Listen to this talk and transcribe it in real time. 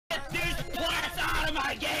to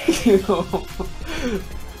my game!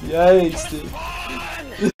 Yikes, dude.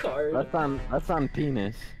 That's on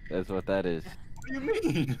penis. That's what that is. What do you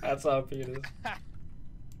mean? That's how penis.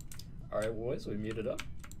 Alright, boys, we muted up.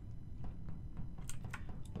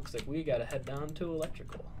 Looks like we gotta head down to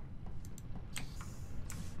electrical.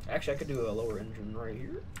 Actually, I could do a lower engine right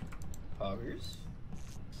here. Poggers.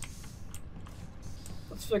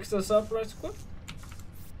 Let's fix this up right quick.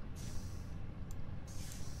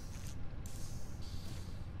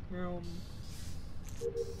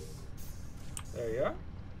 There you are.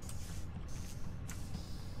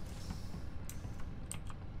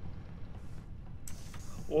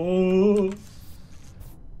 Oh.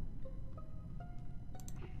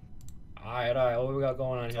 Alright, what we got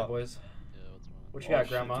going on here, boys? Yeah, what's wrong? What you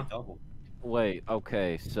got, Grandma? Wait,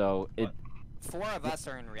 okay, so it. 4 of us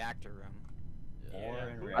are in reactor room.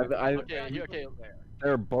 Okay.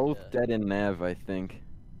 They're both dead in nav, I think.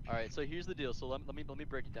 Alright, so here's the deal. So let me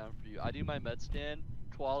break it down for you. I do my med scan.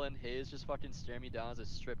 Koala and Hayes just fucking stare me down as I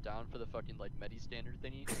strip down for the fucking like medi standard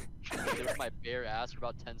thingy. They with my bare ass for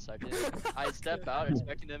about 10 seconds. I step out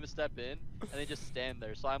expecting them to step in, and they just stand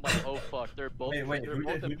there. So I'm like, oh fuck, they're both. Wait, they're who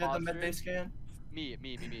both did the imposters. med-bay scan? Me.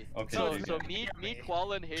 Okay. So me,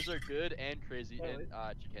 Koala, and Hayes are good and crazy. And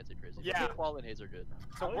you can't say crazy. Yeah. Me, Koala, and Hayes are good.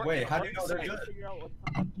 So Wait, how do you know they're good? Figure out what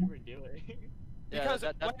the fuck you were doing. Yeah,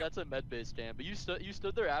 that's a med-based stand. But you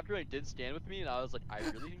stood there after and didn't stand with me, and I was like, I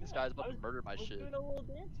really think this guy's about to murder my shit.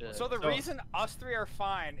 Yeah. So the reason us 3 are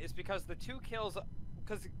fine is because the 2 kills,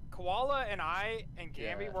 because Koala and I and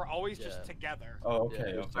Gamby were always just together. Oh,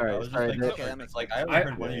 okay. Yeah. I was just thinking, Okay, that makes like, I only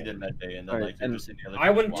heard one of you did med bay, and then like you're just in the other. I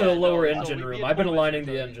went to the lower no, engine we room. had I've been one aligning with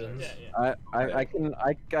the each other.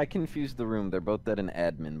 engines. I confused the room. They're both dead in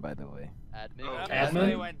admin, by the way. Admin. Admin?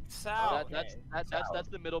 They went south. That's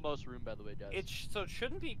the middlemost room, by the way, guys. So it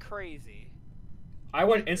shouldn't be crazy. I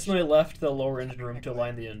went instantly left the lower engine room to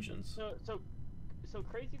align the engines. So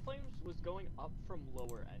Crazy Flames was going up from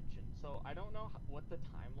lower engine. So I don't know what the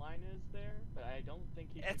timeline is there, but I don't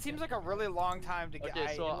think he. It seems like a really long time to get.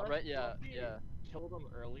 Okay, so Killed him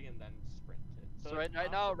early and then sprinted. So right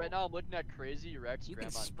now I'm looking at Crazy Rex. You can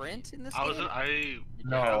Grandma. sprint in this I game?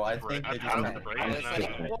 I think they got just got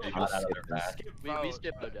out of their back. We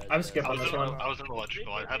skipped though, guys. I'm skipping this one. I was in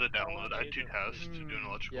electrical. I had to download. I had 2 tasks to do an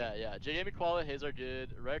electrical. Yeah. Jamie, Koala, Hayes are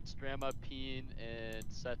good. Rex, Grandma, Peen, and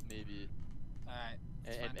Seth maybe. Alright.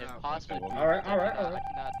 And possibly. Alright. I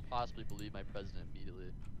cannot possibly believe my president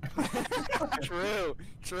immediately. True.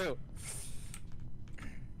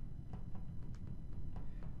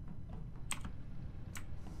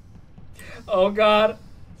 Oh god.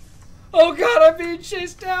 Oh god, I'm being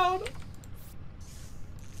chased down.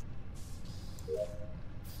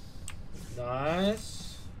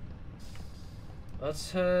 Nice.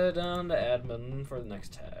 Let's head down to admin for the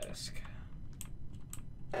next task.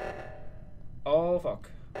 Oh fuck.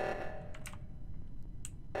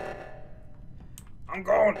 I'm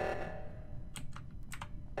going.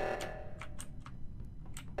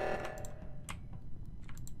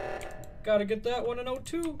 Gotta get that one in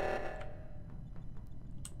O2.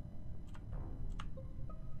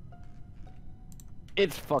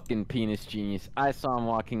 It's fucking penis genius. I saw him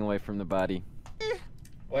walking away from the body.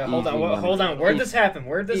 Wait, hold on. Where'd this happen?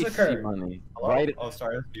 Where'd this occur? Money. Hello? Right. Oh,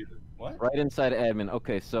 sorry. What? Right inside admin.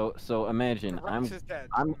 Okay, so imagine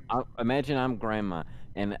imagine I'm grandma,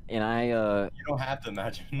 and I You don't have to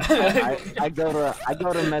imagine. I go to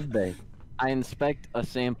medbay. I inspect a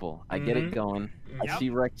sample. I get it going. I see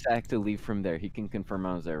Rex to leave from there. He can confirm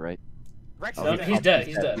I was there, right? Rex, He's dead.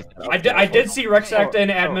 I did see Rex Acta in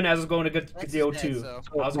admin as I was going to get the O2.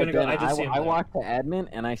 I was gonna go. I did see him. I walk to admin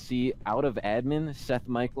and I see out of admin Seth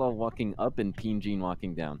Michael walking up and Peen Jean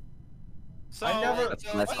walking down. So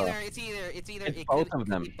it's either both of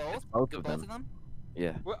them. Both of them.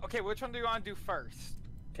 Yeah. Okay, which one do you want to do first?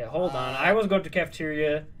 Okay, hold on. I was going to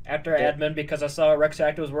cafeteria after admin because I saw Rex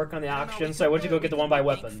Acta was working on the auction, so I went to go get the one by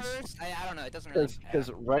weapons. I don't know. It doesn't really Because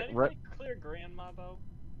Clear Grandma though.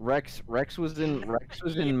 Rex was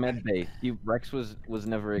in med bay. Rex was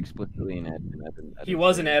never explicitly in admin. He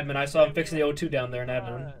was an admin. I saw him fixing the O2 down there in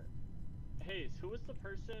admin. Hayes, who was the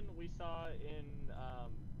person we saw in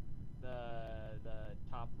the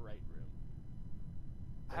top right room?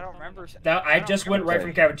 I don't remember. I just went right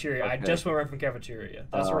from cafeteria. Okay. I just went right from cafeteria.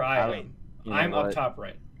 That's where I am. I'm up top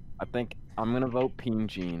right. I think I'm gonna vote Peen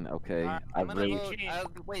Jean. Okay. I'm gonna vote.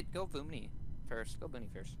 Wait, go Booney first. Go Booney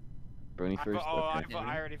first. Booney first. Okay.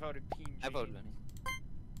 I already voted Peen. I voted Booney.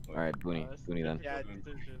 All right, Booney. Booney then. Yeah,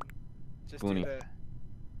 decision. Just Booney. do the.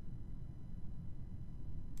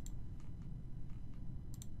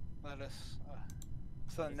 Let us.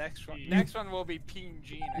 So the next one will be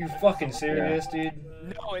PNG. You fucking serious, dude?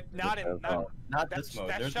 No, it's not in. Not this mode.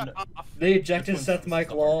 That There's shut no... off. They ejected This one's Seth Mike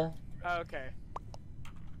summer. lol. Okay.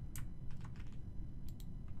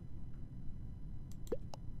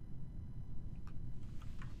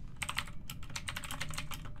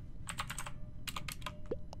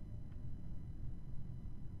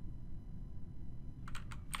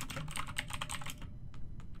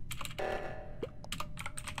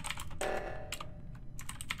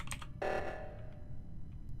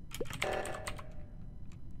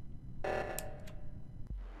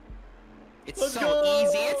 It's Let's so go!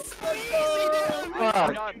 easy. It's so easy, dude.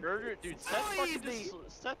 I got murdered, dude. Seth So fucking easy.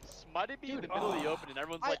 just Seth might be in the middle of the open, and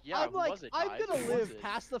everyone's like, "Yeah, I'm who like, was it, I'm guys? gonna Who was live it?"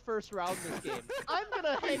 past the first round in this game. I'm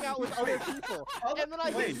gonna hang out with other people, and then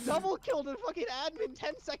I Wait. get double killed in fucking admin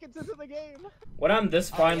 10 seconds into the game. When I'm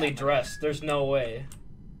this Oh, finely yeah. dressed, there's no way.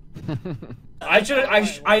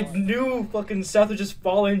 I knew fucking Seth was just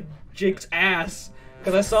following Jake's ass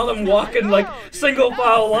because I saw them walking like single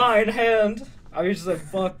file line hand. I was just like,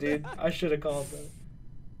 fuck, dude. I should have called that.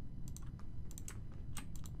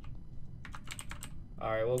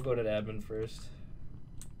 Alright, we'll go to the admin first.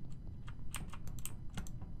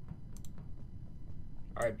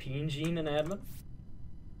 Alright, PNG and admin.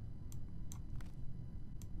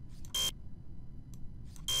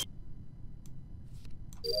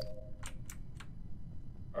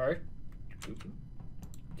 Alright.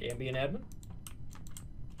 Gambi and admin.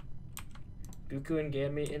 Guku and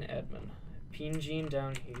Gambi in admin. PNG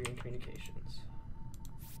down here in communications.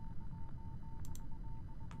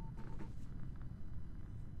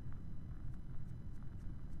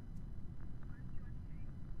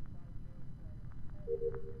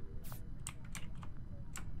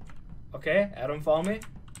 Okay, Adam, follow me.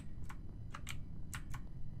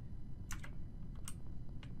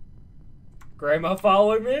 Grandma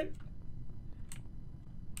following me?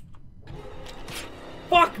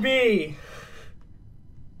 Fuck me!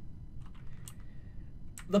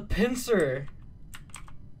 The pincer.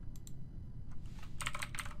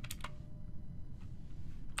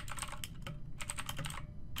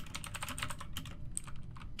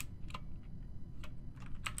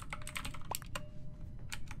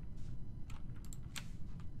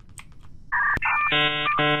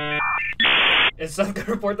 Is Seth gonna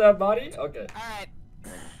report that body? Okay. Alright.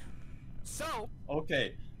 So.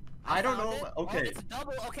 Okay. I don't know. found it. Okay. Oh, it's a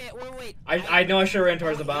double. Okay, wait. I know I should have ran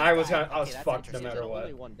towards the body. I was Okay, fucked that's no interesting. matter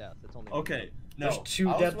Only what. one death. It's only Okay. No. There's two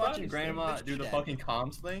I was dead watching bodies. Grandma There's do two the dead. fucking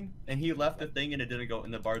comms thing, and he left the thing, and it didn't go,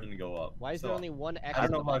 and the bar didn't go up. Why is So, there only one X? I don't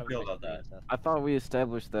at know the how I bottom feel of my about that. screen, Seth? I thought we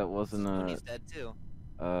established that wasn't He's dead too.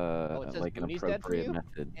 it says like an Booney's dead for appropriate you?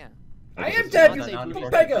 method. Yeah. I am It's dead! not Say an Booney's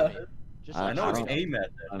unfortunate Pega! method. Just I like know it's I a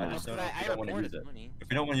method. I I know. just don't But know if I you don't want to use reported it. Mooney. If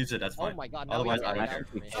you don't want to use it, that's Oh fine. my god, now Otherwise, he's I don't out care.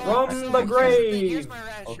 for me. From the Here's grave! my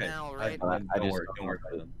Okay. rationale, I right? I don't just worry. don't Don't worry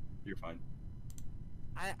know. about it. You're fine.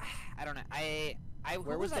 I don't know. Who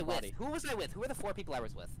Where was was I the with? body? Who was I with? Who were the 4 people I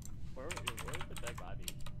was with? Where's the dead body?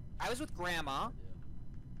 I was with Grandma,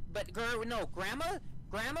 but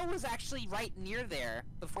Grandma was actually right near there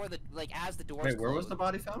before as the doors Wait, where was closed. the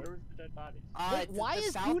body found? Where was the dead body? Wait, It's why the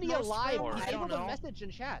is Booney southmost alive? room? He's I able don't to know. message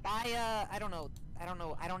in chat. I don't know. I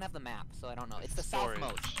don't have the map, so I don't know. It's the Storage.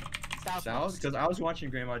 southmost. South? Because I was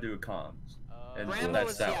watching Grandma do a comms. And so Grandma that's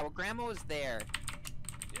was south. well, Grandma was there.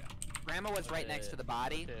 Yeah. Grandma was right next to the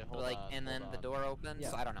body, Okay, hold on, and then hold the on. door opened.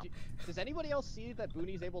 So I don't know. Does anybody else see that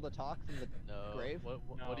Booney's able to talk from the No. grave?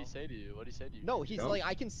 What'd he say to you? What'd he say to you? No, he's No? like,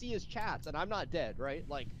 I can see his chats, and I'm not dead, right?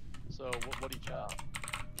 Like, So what'd he chat?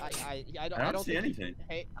 I don't I don't see think anything.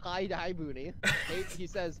 Hey, hi, Booney. He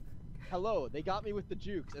says, hello, they got me with the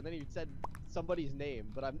jukes, and then he said somebody's name,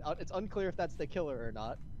 but it's unclear if that's the killer or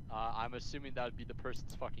not. I'm assuming that would be the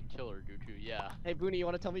person's fucking killer, Guku. Yeah. Hey, Booney, you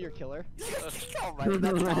want to tell me your killer? Alright,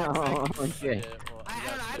 that's toxic. Okay. Yeah, well, I you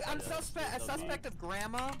don't know. guys- I'm yeah, a suspect of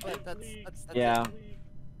Grandma, but that's Yeah.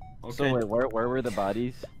 Okay. So wait, where were the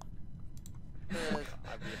bodies?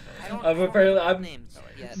 I don't I'm know apparently- the I'm- names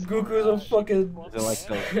yet. Goku's a fucking. Is it like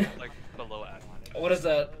the Like below admin. What is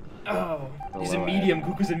that? Oh, he's a medium.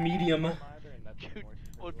 Goku's a medium.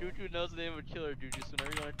 Well, Guku knows the name of a killer, dude. Just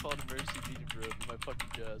whenever you want to call an emergency meeting, bro, be my fucking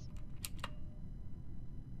jazz.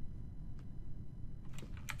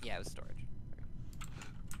 Yeah, it was storage.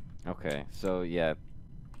 Okay, so yeah.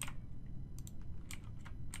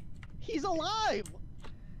 He's alive!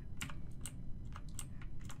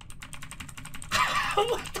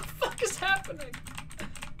 What the fuck is happening?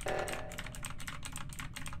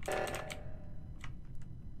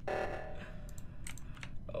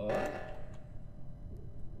 Oh.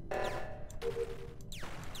 Oh,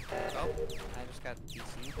 I just got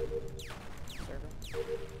PC server.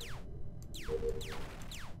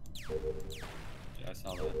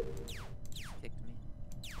 saw that. Kicked me.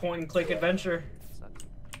 Point and click adventure. Sucks.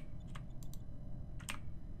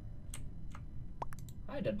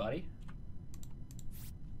 Hi, dead body.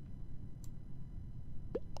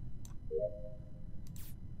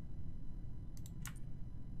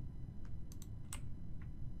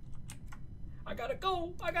 I gotta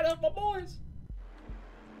go. I gotta help my boys.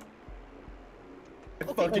 I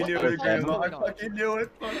fucking knew it, Grandma. I fucking knew it.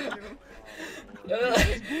 Fuck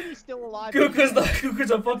you. He's still alive.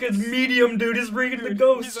 Goku's a fucking medium, dude. He's reading the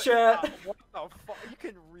ghost chat. What the fuck? You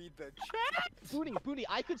can read the chat. Booney,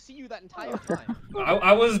 I could see you that entire time.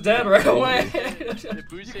 I was dead right away. Did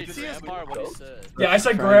Boo say grandma or what he said? Yeah, I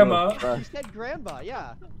said grandma. He said grandma,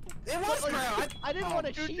 yeah. It was grandma. I didn't want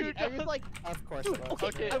to cheat. I was like, Of course dude, it was.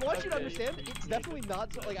 okay, I want you to understand, it's definitely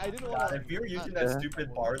not so, like, I didn't want God, to... if you're using that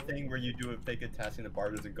stupid bar thing where you do a fake a task and the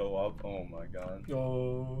bar doesn't go up, oh my god.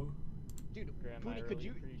 Oh. Dude, Grandma, I Booney, could really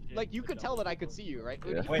you... appreciate Like, you the could tell that I could double see you, right?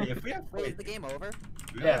 Yeah. Wait, if we have Wait, is the game over?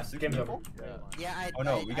 we Yeah, have six game's people? Yeah, Oh,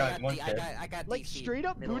 no, we got one kid. I got Like, DC, straight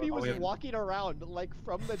up, middle Booney of- was yeah. walking around, like,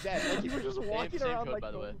 from the dead. Like, he was just walking Same around, code, like...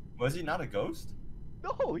 by the way. Was he not a ghost?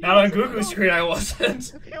 No, he Not on wasn't. Goku's screen, I wasn't.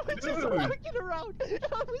 He was just Dude. walking around.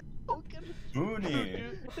 I was so confused. Booney.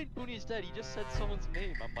 Dude, I think Booney's dead. He just said someone's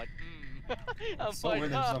name. I'm like, I'm So like,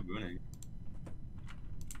 weird that it's not Booney.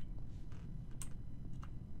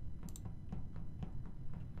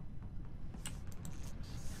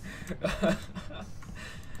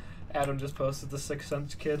 Adam just posted the Sixth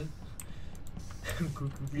Sense kid.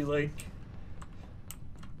 Goku be like.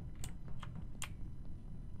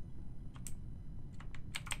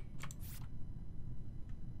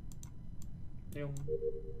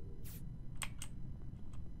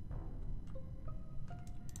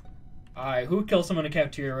 Alright, who killed someone in the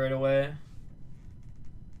cafeteria right away?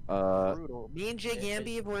 Brutal. Me and Jay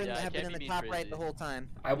Gamby were Yeah, have been can't in be the top crazy. right the whole time.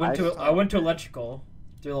 I went to electrical.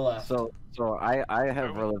 To the left. So I have Where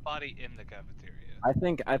was really. the body in the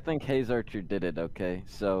cafeteria? I think Hayes Archer did it. Okay,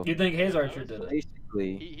 so You think Hayes Archer did it?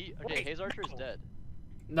 basically. Okay, Hayes Archer's dead.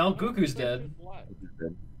 No, Goku's dead.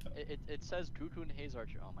 It says Goku and Hayes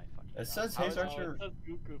Archer. Oh my fucking. It says Oh, Hayes no, Archer. it says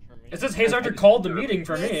Goku for me. It says Hayes Archer called the meeting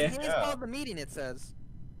for me. Hayes Yeah. called the meeting, it says.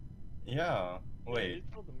 Yeah. Wait.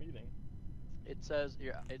 He called the meeting. It says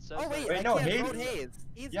here. It says. Oh wait, Wait, I no, can't Hayes- vote Hayes.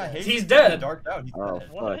 Yeah, dead. Hayes He's is dead. Darked out. He's Oh dead.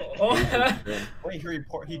 fuck. Oh. Wait,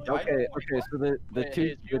 he died. Okay, so the Hey, two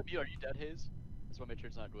Hayes, are you dead, Hayes? Just want to make sure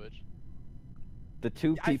it's not glitch. the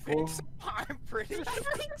two I people think so. I'm pretty sure.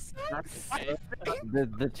 Hey,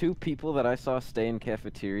 the two people that I saw stay in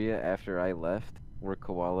cafeteria after I left were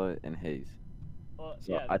Koala and Hayes. Well,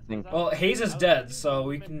 So yeah, I that's think- because Well, Hayes is I was dead, putting- so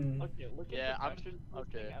we can. Okay, look at Yeah, the I'm- questions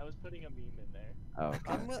okay. listing, I was putting a meme in there. Oh, okay.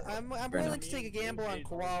 I'm Fair willing enough. to take a gamble on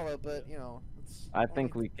Koala, but you know, it's I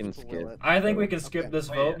think only we can people will skip. it. I think we can skip Okay. this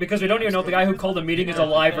vote because we don't even know if the guy who called the meeting is Yeah.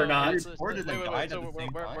 alive or Yeah. not. It's reported they died at the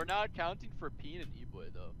same time. We're not counting for Peen and E-Boy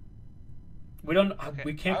though. We don't. Okay.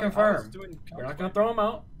 We can't I was confirm. doing We're not gonna throw him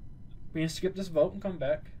out. We can skip this vote and come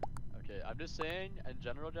back. Okay, I'm just saying, in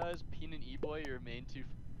general, guys, Peen and E-Boy, your main two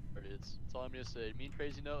targets. That's all I'm gonna say. Mean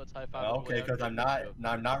Crazy Note, let's high five. on the Okay, way out. because I'm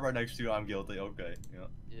not right next to you. I'm guilty. Okay. Yeah.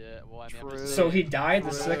 Yeah, well, I mean, I'm True. just So saying. he died the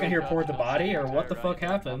True. second he reported the body, or what the Ryan, fuck don't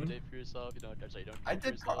happened? update for yourself, you know, sorry, don't I do for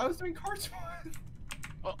did. yourself. I was doing cards.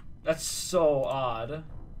 That's so odd.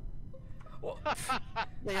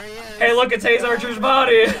 There he is. Hey, look, it's Hayes Archer's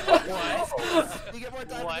body. You get more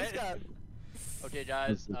time What? to discuss. Okay,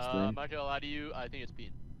 guys, That's I'm not gonna lie to you, I think it's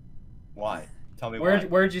Peen. Why? Tell me why.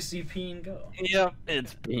 Where'd you see Peen go? Yep,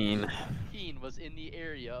 it's Bean. Peen was in the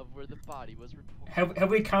area of where the body was reported. Have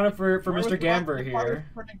we counted for Where was Mr. the Gamber body here?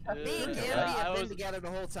 reported? Me and Yeah, Gamby I have been was- together the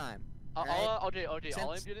whole time. Okay, Alright. all I'm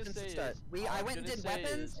gonna Since say the start. is, I all went I'm and gonna did say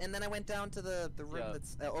weapons, is, and then I went down to the room Yeah.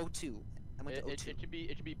 that's O2. I went to it O2. can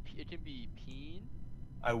be Peen.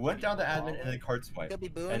 I went down to admin and then card swipe. Could be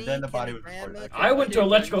Booney, And then the Kim body and was Grandma, reported. I went to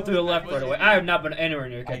electrical through the left right away. I have not been anywhere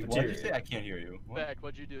near What did you say? cafeteria. I can't hear you. What? Beck,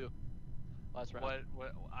 what'd you do last round?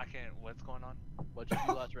 What? I can't. What's going on? What'd you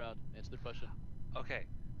do last round? Answer the question. Okay,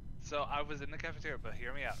 so I was in the cafeteria, but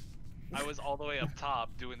hear me out. I was all the way up top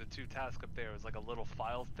doing the two tasks up there. It was like a little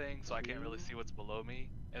file thing, so I can't really see what's below me.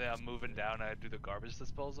 And then I'm moving down, and I do the garbage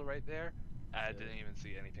disposal right there. And I didn't even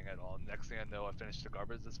see anything at all. Next thing I know, I finished the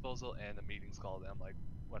garbage disposal, and the meeting's called. And I'm like,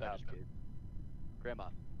 what That is happened? good. Grandma,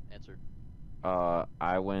 answer.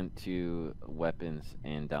 I went to weapons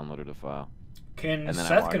and downloaded a file. Can And then I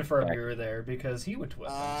Seth walked confirm back. you were there because he went to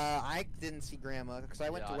weapons? I didn't see Grandma because I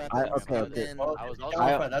went Yeah, to I weapons. didn't see and Grandma. then Well, I was yeah,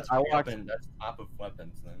 also- that's I walked- weapon. That's top of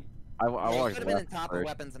weapons then. I yeah, it walked could have been in left top of first.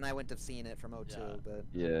 weapons, and I wouldn't have seen it from O2. Yeah. But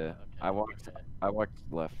Yeah, Okay, I walked okay. I walked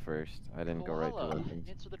left first. I didn't go right to Koala, weapons.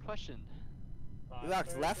 answer the question. You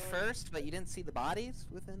walked left first, but you didn't see the bodies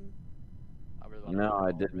within. I really wanna No, vote I Koala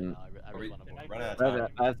right didn't. now. I really wanna vote Run Koala. out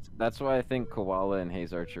of time. That's why I think Koala and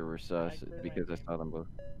Haze Archer were sus Can I clear because my I saw them both.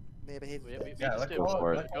 Maybe We Yeah, just let's did go vote.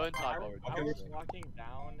 for Go it. ahead and talk while we're I doing was this. walking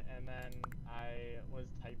down and then I was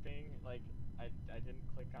typing, like, I didn't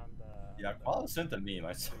click on the... Yeah, Koala sent a meme.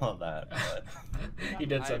 I saw that. But... He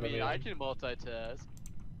did I send mean, me. I can multitask.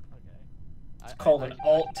 Okay. It's called I an can-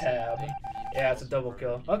 alt I can tab. take memes Yeah, it's a also double for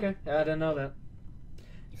kill. people. Okay, yeah, I didn't know that.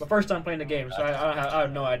 My first time playing the game, so I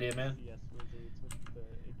have no idea, man. CS wizards with the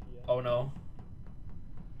API. Oh no.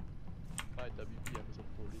 My WPM is at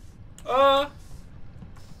 40.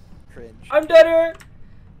 cringe. I'm deader.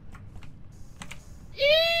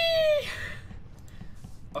 Eee!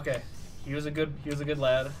 Okay, he was a good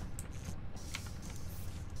lad.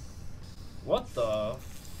 What the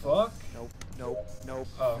fuck? Nope. Nope. Nope.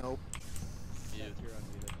 Oh. Nope. Mute. You're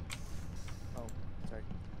unmuted. Oh, sorry.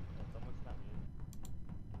 No, someone's not muted.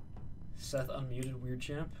 Seth unmuted, weird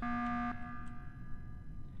champ.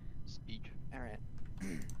 Speak. All right.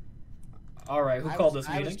 All right, who called this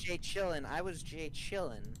I was meeting? Jay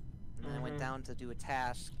chillin'. And then I went down to do a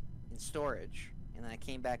task in storage, and then I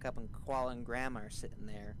came back up, and Koala and Grandma are sitting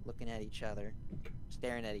there looking at each other,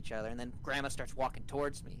 staring at each other, and then Grandma starts walking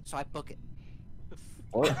towards me, so I book it.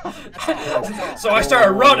 What? So I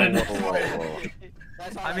started running.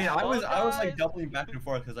 That's all I mean, have. I was like doubling back and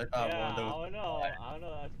forth because I thought Yeah, one of those. I don't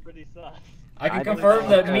know, that's pretty sus. I can I don't confirm know.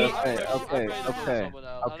 that Okay, me.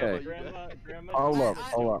 okay. Grandma Hold up,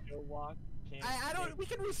 hold up. I don't. We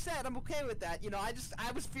can reset. I'm okay with that. You know,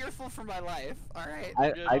 I was fearful for my life. All right.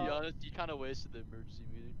 To be honest, you kind of wasted the emergency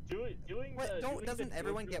meeting. Doing Wait, the, don't- doing doesn't the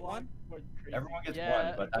everyone Jojo get walk one? was crazy. Everyone gets Yeah,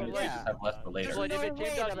 one, but that means but you just have less for later. Because like if no it came way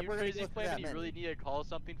down that to you we're gonna crazy go through flame that and you many. really need to call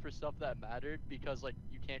something for stuff that mattered because like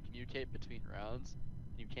you can't communicate between rounds,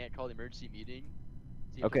 you can't call the emergency meeting.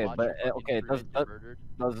 So you have to Okay, watch but your fucking okay, it crewmates get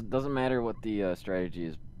murdered. doesn't matter what the strategy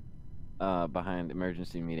is behind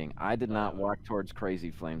emergency meeting. I did not walk towards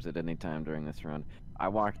Crazy Flames at any time during this round. I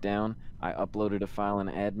walked down, I uploaded a file in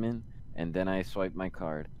admin, and then I swiped my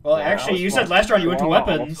card. Well, Yeah, actually, I was you said last round you went to Koala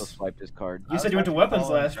weapons. also swiped his card. You said you went to weapons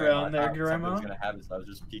last round there, I thought something Grandma. was gonna happen, so I was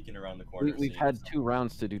just peeking around the corner. We've seeing had stuff. 2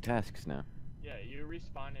 rounds to do tasks now. Yeah, you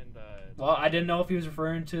respawn in the... Well, I didn't know if he was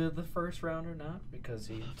referring to the first round or not because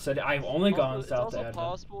he said I've only gone It's south to also admin.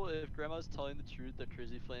 possible if Grandma's telling the truth that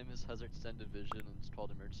Crazy Flame has extended vision and it's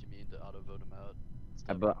called emergency meeting to auto vote him out.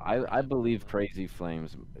 I believe Crazy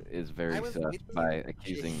Flames is very was sus with you. by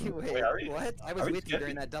accusing me. Wait, Wait, are we- what? I was are we with you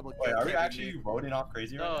during skipping? that double Wait, kill. are we Can't actually remove. voting off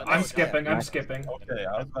crazy No, right no, now? I'm skipping. I'm skipping. Okay,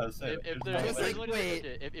 I was about to say. If there's there's no way. like,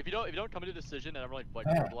 okay, wait. if you don't come to a decision and everyone like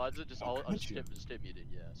verbalize it, just I'll just skip meeting.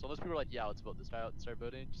 Yeah. So unless people are like, yeah, let's vote this guy out and start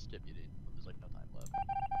voting, just skip meeting. There's like no time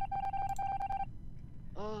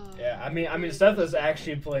left. Yeah, I mean, Seth is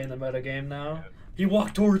actually playing the meta game now. He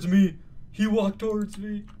walked towards me. He walked towards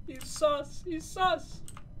me. He's sus. He's sus.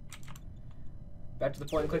 Back to the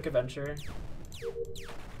point and click adventure.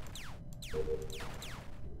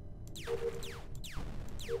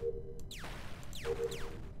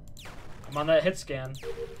 I'm on that hit scan.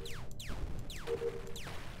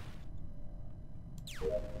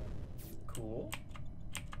 Cool.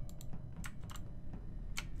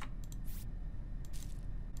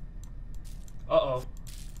 Uh-oh.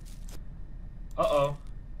 Uh-oh.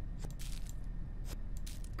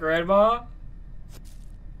 Grandma?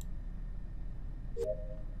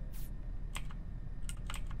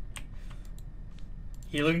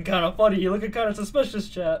 He looking kind of funny. He looking kind of suspicious,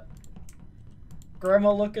 chat.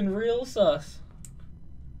 Grandma looking real sus.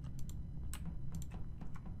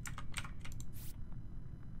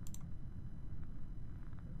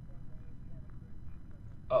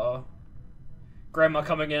 Uh-oh. Grandma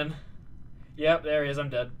coming in. Yep, there he is. I'm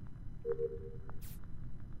dead.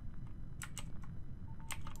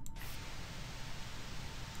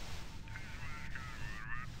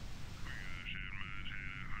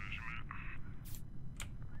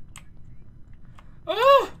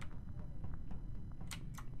 Ah!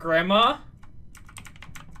 Grandma?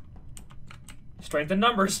 Strength in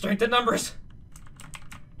numbers. Strength in numbers.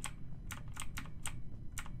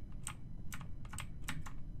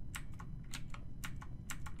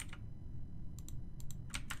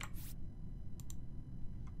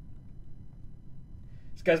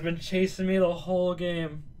 This guy's been chasing me the whole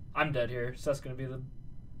game. I'm dead here. Seth's gonna be the...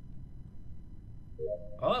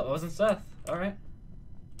 Oh, it wasn't Seth. Alright.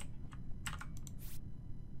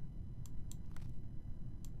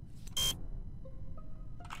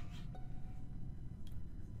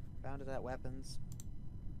 Found it at weapons.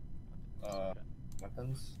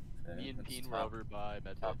 Weapons? Okay, Me and that's Peen were top. over by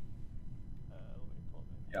Medbay.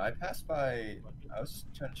 Yeah, I passed by. I was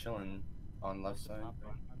just chilling On left side.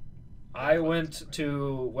 I went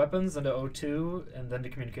to weapons, then to O2, and then to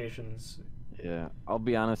communications. Yeah, I'll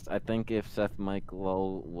be honest. I think if Seth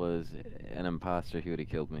Michael was an imposter, he would have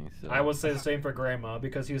killed me. So I would say the same for Grandma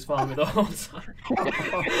because he was following me the whole time.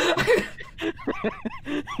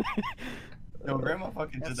 No, Grandma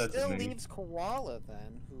fucking did that still to me. leaves Koala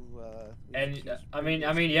then, who And I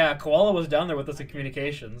mean, yeah, Koala was down there with us in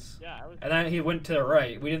communications. Yeah, I was. And then he went to the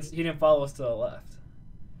right. He didn't follow us to the left,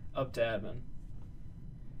 up to admin.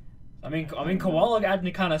 I mean, Koala got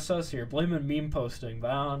me kind of sus here, blaming meme posting,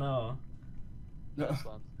 but I don't know. That's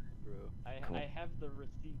what I'm saying, bro. I have the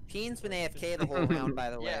receipt. Peen's been AFK the whole round, by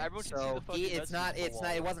the way. Yeah, everyone can see so the fucking it's not, message from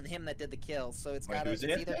it wasn't him that did the kill. So it's Wait, gotta, who's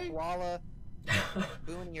it's either AFK? Koala,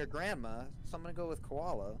 Boone, your grandma. So I'm gonna go with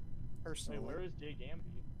Koala, personally. Wait, where is Jay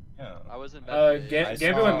Gamby? Yeah. I was in medbay. Gabby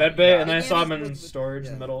went saw- medbay, yeah. and then I saw him Gabby in was- storage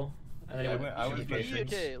in yeah. the middle. And then Yeah, he I went went to to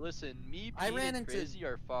communications. Okay, listen, me, I Pete, ran and into- Crazy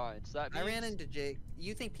are fine. So that I means... ran into Jake.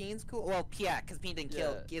 You think Peen's cool? Well, yeah, because Peen didn't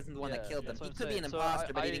kill. Yeah, He isn't the one that yeah, killed them. that's He what could I'm be an saying. So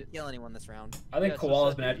imposter, but he I- didn't kill anyone this round. I think Yeah, so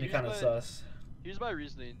Koala's Seth, been acting here's kind of my- sus. Here's my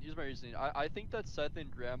reasoning. I think that Seth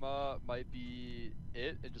and Grandma might be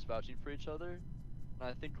it and just vouching for each other. And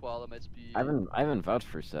I think Koala might be... I haven't vouched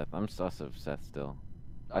for Seth. I'm sus of Seth still.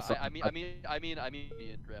 I mean me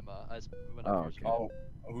and Grandma. When I Oh, first okay. met. Oh,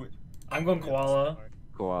 who? I'm going Koala.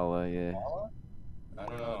 Koala, yeah. Koala? I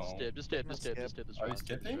don't know. Just skip this Are we round.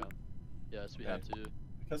 skipping? Yes, we Okay. have to.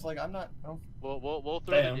 Because like I'm not. I don't, We'll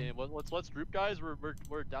throw Damn. the game. Let's group, guys.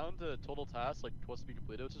 We're down to total tasks like what's to be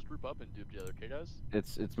completed. Let's just group up and do it together, okay, guys?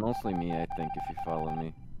 It's mostly me, I think, if you follow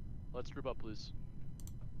me. Let's group up, please.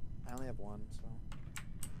 I only have one, so.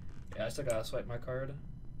 Yeah, I still gotta swipe my card.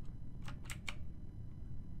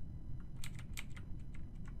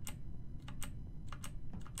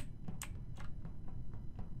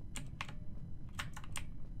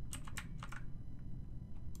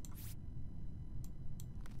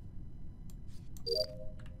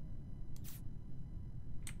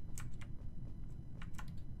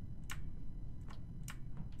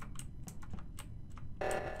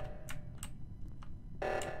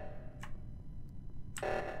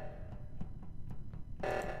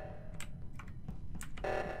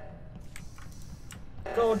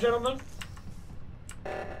 Go, gentlemen.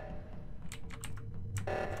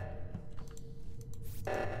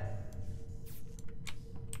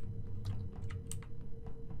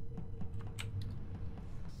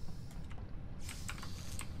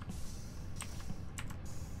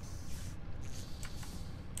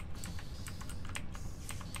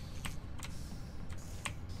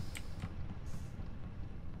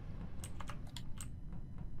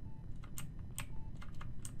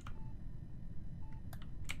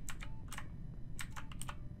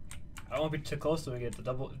 I won't be too close to him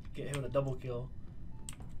and get him with a double kill.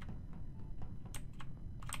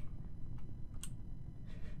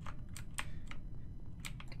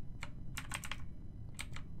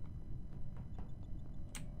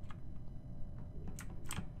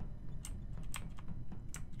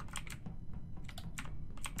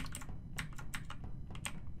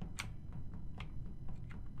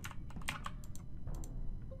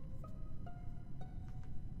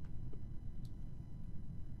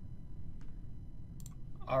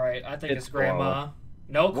 Alright, I think it's Grandma. Koala.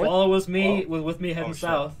 No, What? Koala was me, Oh. was with me heading Oh, shit.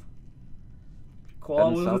 south. Koala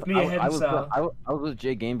Heading was south. with me I heading was, south. I was with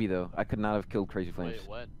Jay Gamby though. I could not have killed Crazy Flames. Wait,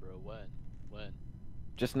 when, bro? When?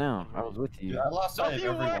 Just now, I was with you. dude, I lost sight of you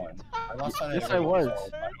weren't. everyone. I lost sight of Yes, I everyone. was.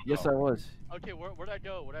 so I don't Yes, know. I was. Okay, where'd I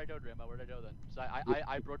go? Where'd I go, Grandma? Where'd I go then? So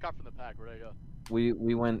I broke off from the pack. Where'd I go? We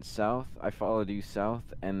went south. I followed you south,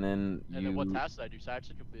 and then And you then what task did I do? So I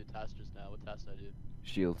actually completed a task just now. What task did I do?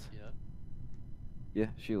 shields. Yeah, Yeah,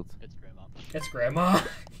 shields. it's Grandma. It's Grandma.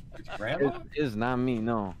 It's Grandma? It is not me.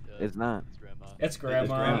 No, Yeah, it's not. It's Grandma. It's It's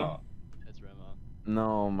Grandma. It's Grandma.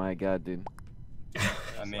 No, my God, dude.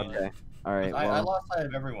 I mean, Okay. All right. I Well, lost sight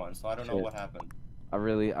of everyone, so I don't know Shit. what happened. I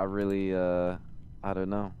really, I don't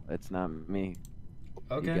know. It's not me.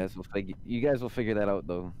 Okay. You guys will figure that out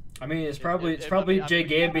though. I mean, it's If- probably if- it's if- probably I Jay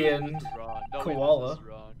mean, Gamby this and is wrong. No, wait, Koala. this is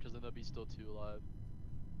wrong, because then there'll be still 2 alive.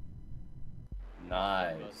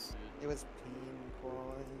 Nice. It was Peen,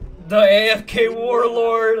 Koala. the AFK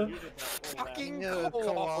Warlord. Fucking Yeah,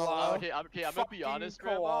 Koala. Koala. Okay, I'm gonna be Fucking honest,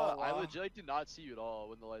 Grandma. I Koala. legit did not see you at all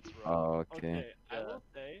when the lights were on. Oh, okay. I Yeah.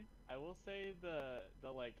 will say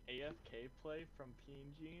the like AFK play from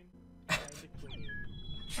Peen Gene kinda clean.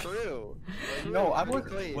 True. No, I was.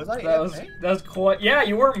 Clean. Was I? That was quite. Yeah,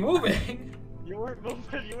 you weren't moving. You weren't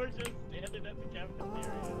moving, you were just standing at the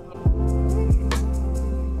cafeteria.